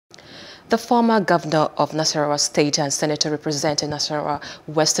The former governor of Nasarawa State and senator representing Nasarawa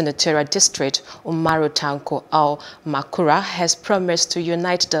West senatorial district, Umaru Tanko Al-makura, has promised to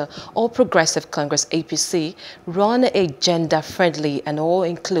unite the All Progressive Congress A.P.C, run a gender-friendly and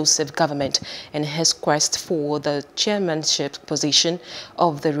all-inclusive government in his quest for the chairmanship position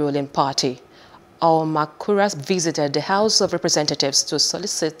of the ruling party. Al-makura visited the House of Representatives to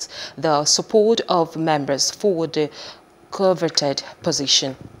solicit the support of members for the coveted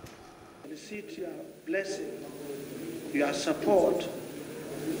position. I seek your blessing, your support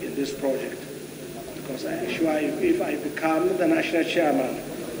in this project, because I assure you, if I become the national chairman,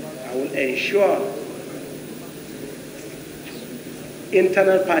 I will ensure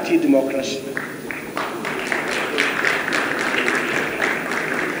internal party democracy.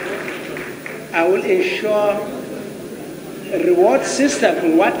 I will ensure a reward system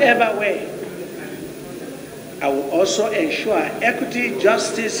in whatever way. I will also ensure equity,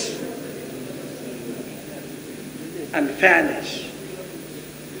 justice, and fairness.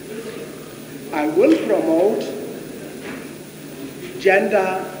 I will promote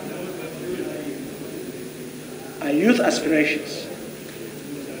gender and youth aspirations.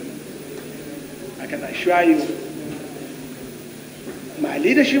 I can assure you, my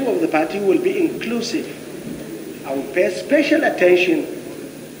leadership of the party will be inclusive. I will pay special attention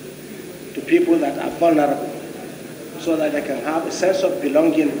to people that are vulnerable so that they can have a sense of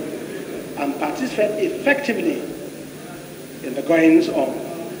belonging and participate effectively in the goings on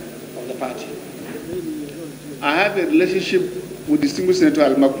of the party. I have a relationship with distinguished Senator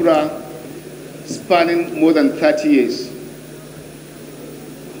Al-makura spanning more than 30 years.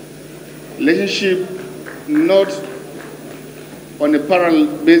 Relationship not on a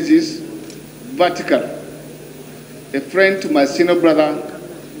parallel basis, vertical. A friend to my senior brother,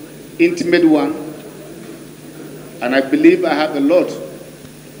 intimate one, and I believe I have a lot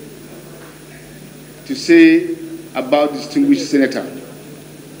to say about distinguished senator.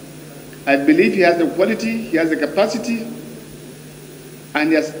 I believe he has the quality, he has the capacity, and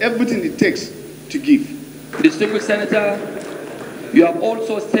he has everything it takes to give. Distinguished senator, you have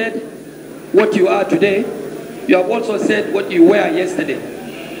also said what you are today. You have also said what you were yesterday.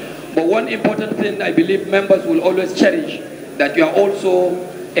 But one important thing I believe members will always cherish, that you are also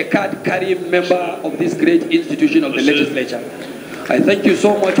a card-carrying member of this great institution of the legislature. I thank you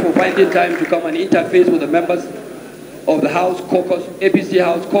so much for finding time to come and interface with the members of the House Caucus, A.P.C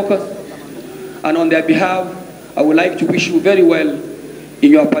House Caucus. And on their behalf, I would like to wish you very well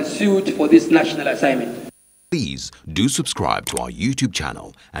in your pursuit for this national assignment. Please do subscribe to our YouTube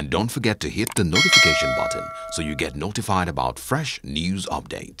channel and don't forget to hit the notification button so you get notified about fresh news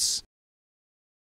updates.